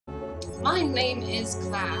My name is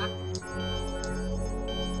Claire.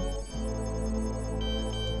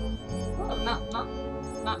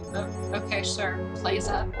 Oh, okay, sure. Plays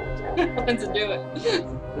up. Let's do it.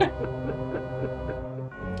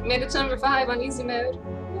 Made it to number 5 on easy mode.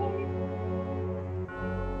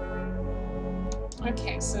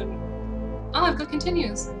 Okay, so... Oh, I've got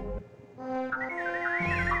continues.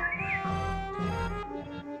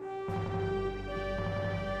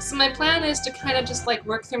 So my plan is to kind of just like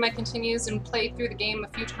work through my continues and play through the game a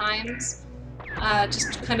few times.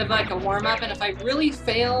 Just kind of like a warm-up, and if I really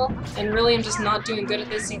fail and really am just not doing good at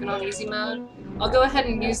this even on easy mode, I'll go ahead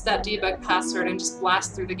and use that debug password and just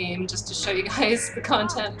blast through the game just to show you guys the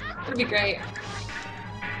content. It'd be great.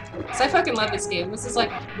 So I fucking love this game. This is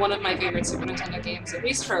like one of my favorite Super Nintendo games, at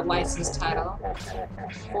least for a licensed title.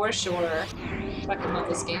 For sure. Fucking love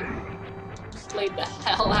this game. Played the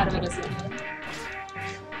hell out of it as a kid.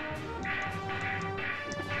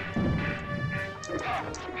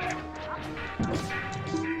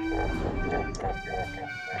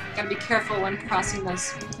 Gotta be careful when crossing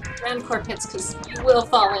those Rancor pits, because you will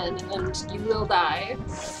fall in and you will die,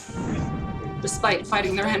 despite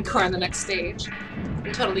fighting the Rancor on the next stage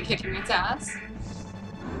and totally kicking its ass.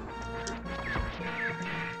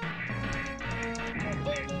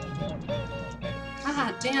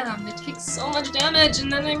 Ah, damn, they take so much damage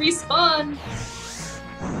and then they respawn!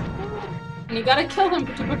 And you gotta kill them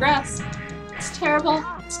to progress. It's terrible,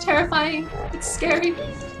 it's terrifying, it's scary.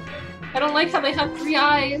 I don't like how they have 3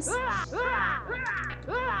 eyes.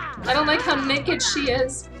 I don't like how naked she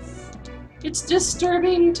is. It's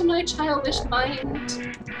disturbing to my childish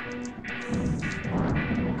mind.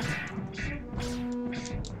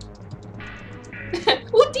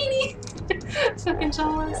 Houdini! Fucking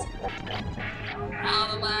jealous. Oh,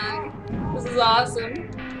 the lag. This is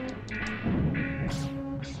awesome.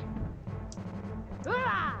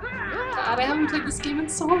 God, I haven't played this game in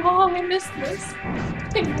so long. I missed this.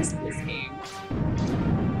 I missed this game.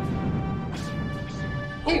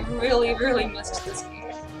 I really, really missed this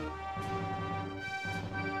game.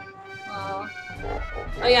 Oh.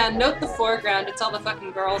 Oh yeah, note the foreground. It's all the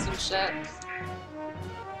fucking girls and shit.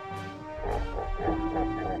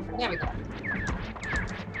 There we go.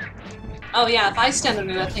 Oh yeah, if I stand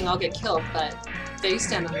under that thing, I'll get killed, but if they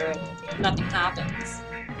stand under it, nothing happens.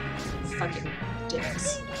 Fucking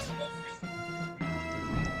dicks.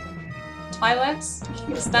 Twi'leks?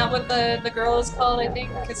 Is that what the girl is called, I think?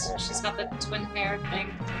 Because she's got the twin hair thing.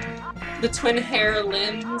 The twin hair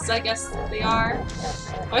limbs, I guess they are.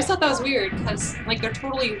 I always thought that was weird, because like they're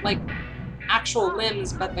totally like actual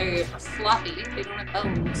limbs, but they are fluffy. They don't have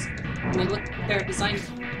bones. And they're designed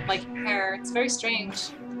like hair. It's very strange.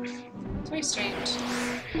 It's very strange.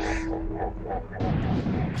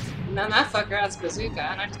 And then that fucker has a bazooka,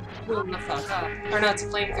 and I just blew him the fuck up. Or no, it's a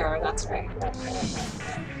flamethrower, that's right.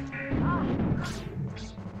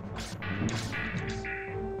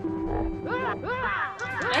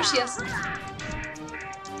 There she is.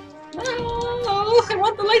 No, I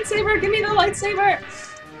want the lightsaber. Give me the lightsaber.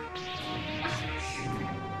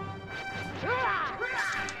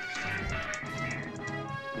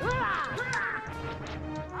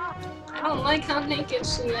 I don't like how naked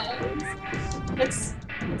she is. It's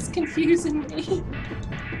confusing me.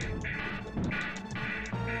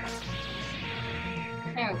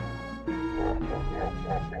 There we go.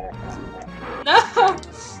 No!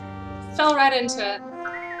 Fell right into it.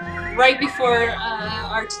 Right before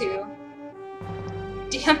R2.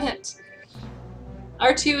 Damn it!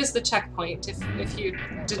 R2 is the checkpoint, if you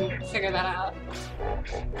didn't figure that out.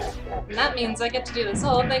 And that means I get to do this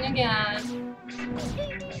whole thing again.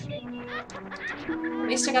 At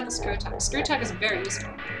least I got the screw attack. Screw attack is very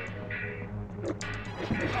useful.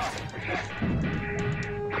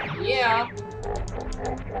 Yeah.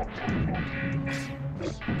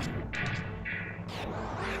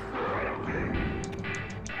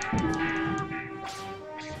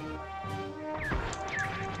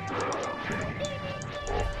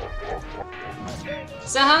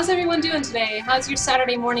 So how's everyone doing today? How's your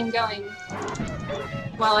Saturday morning going?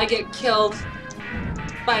 While I get killed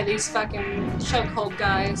by these fucking chokehold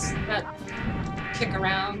guys that kick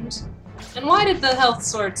around. And why did the health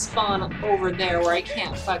sword spawn over there where I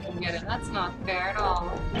can't fucking get it? That's not fair at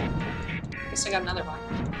all. Guess I got another one.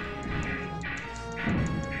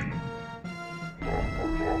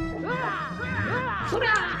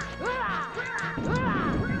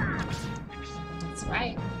 That's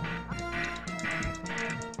right.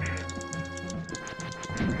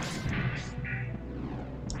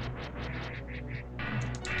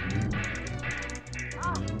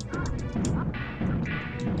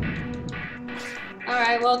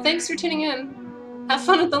 Alright, well, thanks for tuning in. Have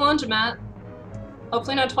fun at the laundromat.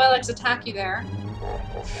 Hopefully no Twi'leks attack you there.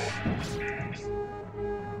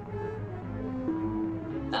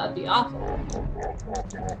 That would be awful.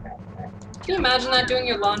 Can you imagine that, doing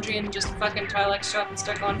your laundry and just fucking Twi'leks show up and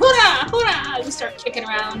start going, hoorah! Hoorah! And you start kicking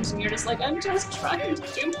around and you're just like, I'm just trying to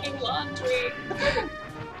do my laundry.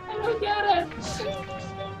 I don't get it.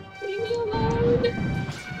 Leave me alone.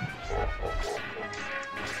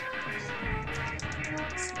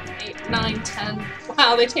 8, 9, 10.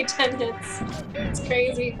 Wow, they take 10 hits. It's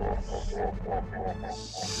crazy.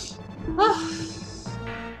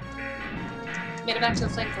 Made it back to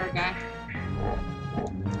the flamethrower guy.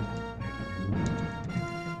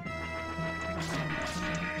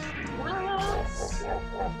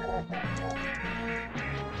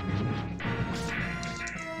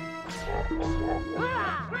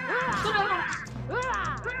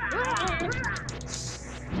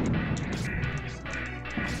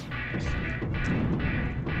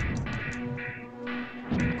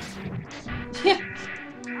 Yeah.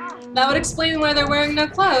 That would explain why they're wearing no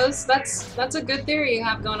clothes. That's a good theory you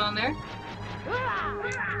have going on there.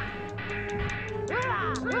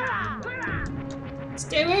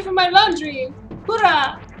 Stay away from my laundry!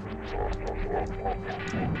 Hoorah!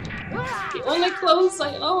 The only clothes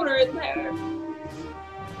I own are in there.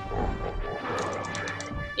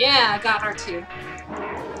 Yeah, I got her too.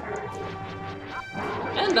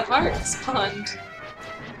 And the heart spawned.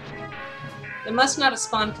 It must not have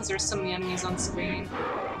spawned because there's so many enemies on screen.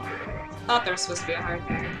 Thought there was supposed to be a heart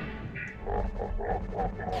there.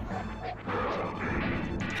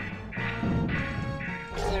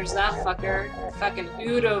 There's that fucker. Fucking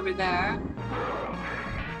Ood over there.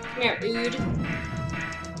 Come here, Ood.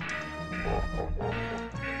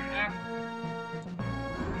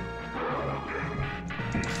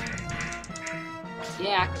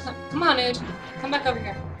 Yeah, come on, Ood. Come back over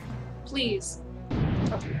here. Please.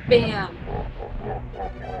 Bam.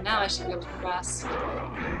 Now I should be able to progress.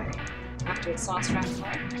 After the sauce rack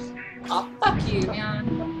part. Oh, fuck you,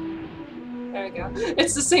 man. There we go.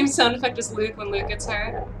 It's the same sound effect as Luke when Luke gets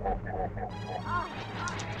hurt.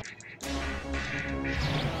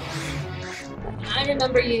 I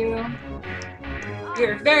remember you.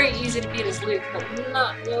 You're very easy to beat as Luke, but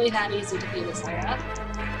not really that easy to beat as Leia.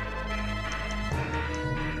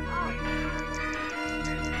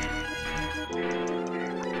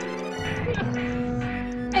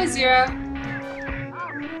 Hey, Zero.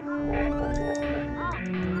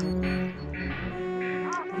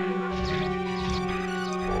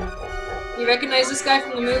 You recognize this guy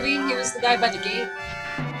from the movie? He was the guy by the gate.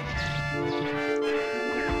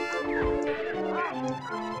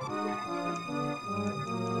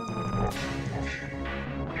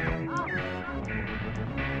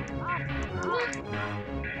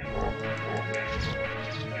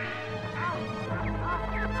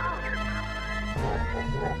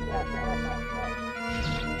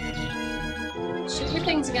 Shoot your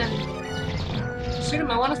things again. Shoot them.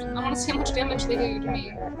 I want to see how much damage they do to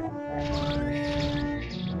me.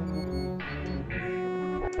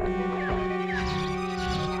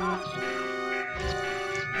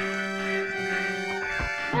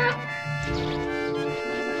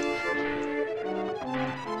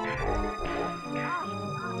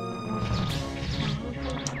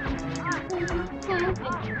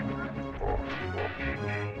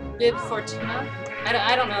 Bib Fortuna?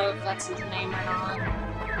 I don't know if that's his name or not.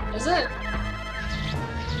 Is it?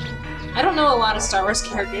 I don't know a lot of Star Wars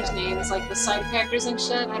characters' names, like the side characters and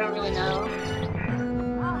shit. I don't really know.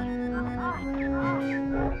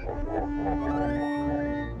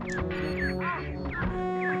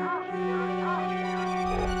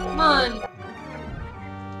 Come on!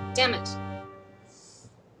 Damn it.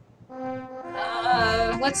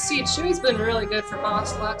 Let's see. Chewie's been really good for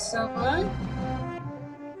boss luck so far.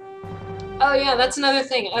 Oh yeah, that's another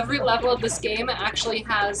thing. Every level of this game actually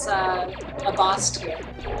has a boss tier.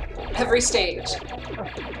 Every stage.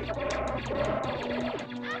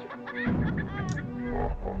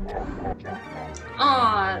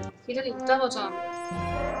 Aw, he didn't double jump.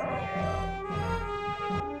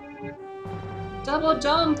 Double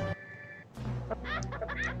jump!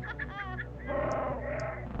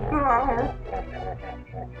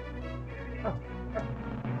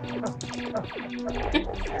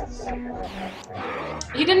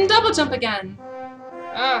 He didn't double jump again!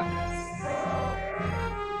 Ugh.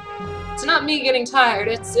 It's not me getting tired,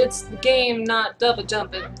 it's the game not double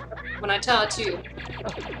jumping when I tell it to.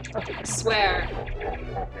 I swear.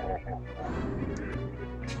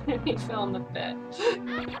 He fell in the pit.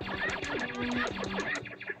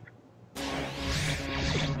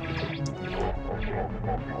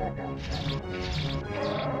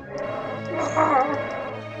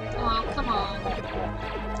 Oh, come on.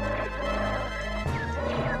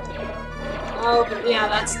 Oh, but yeah,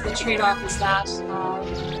 that's the trade-off is that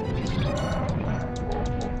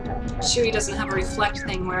Chewie doesn't have a reflect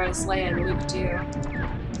thing, whereas Leia and Luke do.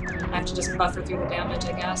 I have to just buffer through the damage,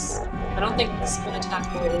 I guess. I don't think the spin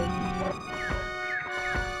attack will...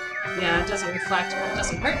 Yeah, it doesn't reflect, but it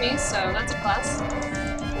doesn't hurt me, so that's a plus.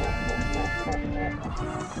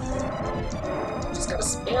 Just gotta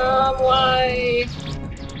spam Y.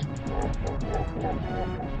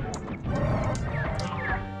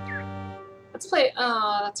 Let's play...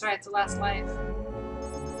 Oh, that's right, it's the last life.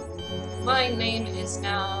 My name is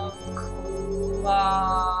now...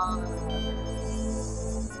 Claw...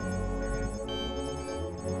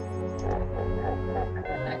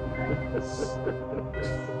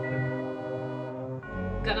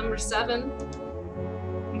 Got number 7.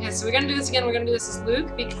 Okay, so we're gonna do this again. We're gonna do this as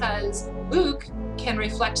Luke because Luke can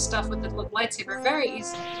reflect stuff with the lightsaber very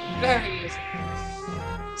easily. Very easily.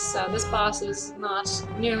 So this boss is not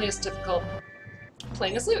nearly as difficult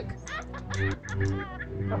playing as Luke.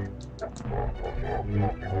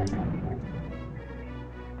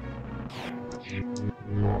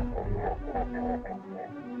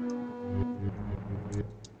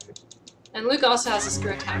 And Luke also has a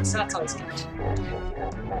screw attack, so that's always good.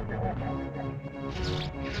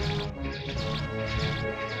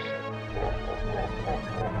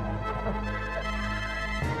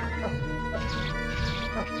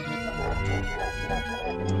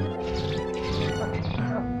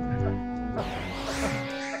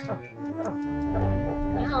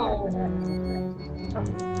 Ow.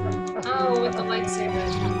 Oh, with the lightsaber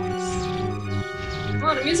attacks. Come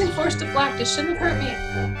on, I'm using Force Deflect. It shouldn't have hurt me.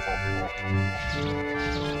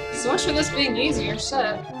 So much for this being easier,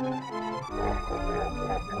 shit.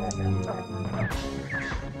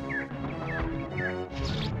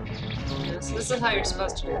 Yeah, so this is how you're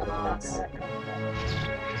supposed to do the boss.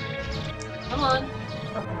 Come on.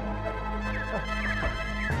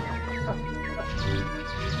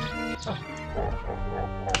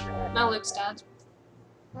 Now Luke's dead.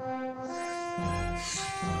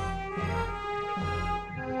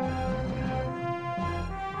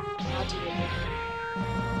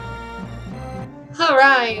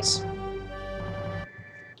 Alright.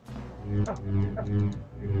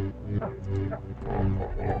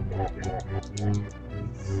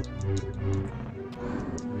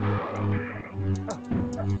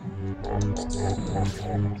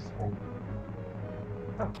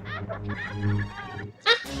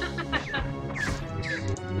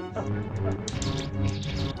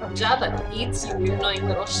 Jabba eats you, you annoying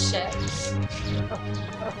little shit.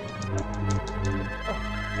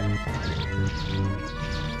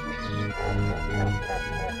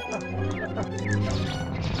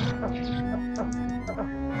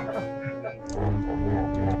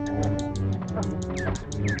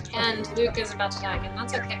 And Luke is about to die again.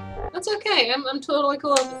 That's okay. That's okay. I'm totally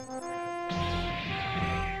cool with it.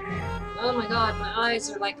 Oh my god, my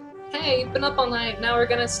eyes are like, hey, you've been up all night. Now we're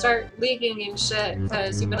gonna start leaking and shit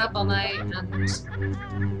because you've been up all night and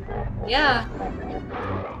yeah.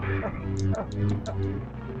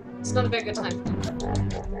 It's not a very good time.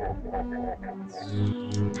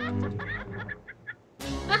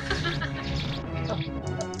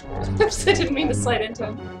 Oops, I didn't mean to slide into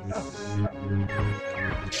him.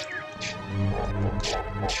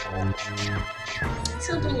 It's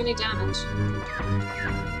not doing any damage.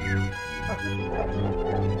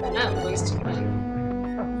 Now I'm wasting my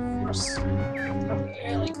force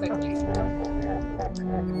really quickly.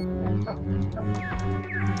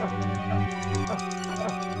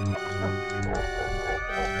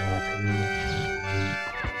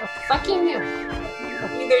 Fucking you!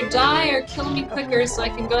 Either die or kill me quicker so I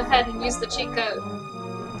can go ahead and use the cheat code.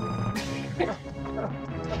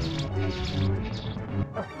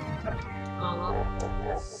 Aww.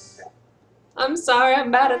 I'm sorry,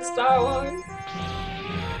 I'm bad at Star Wars.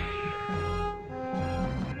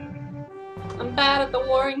 I'm bad at the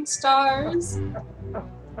Warring Stars.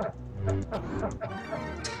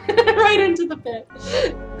 Right into the pit.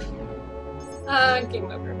 Game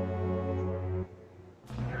over.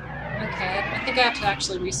 Okay, I think I have to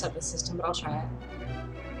actually reset the system, but I'll try it.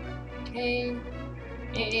 Okay.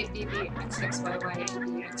 A, B, B, X, X, Y, Y, A,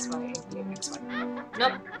 B, X, Y, A, B, X, Y.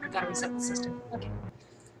 Nope, gotta reset the system. Okay.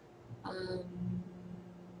 There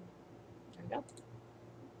we go.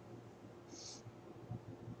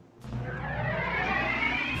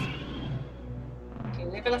 Okay,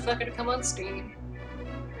 wait for the fucker to come on screen.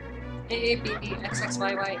 A, B, B, X, X,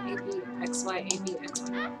 Y, Y, A, B, X, Y, A, B, X,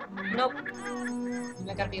 Y. Nope. Am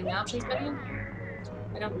I gotta be in the options menu?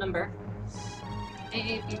 I don't remember.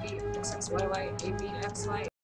 AABB XXYY ABXY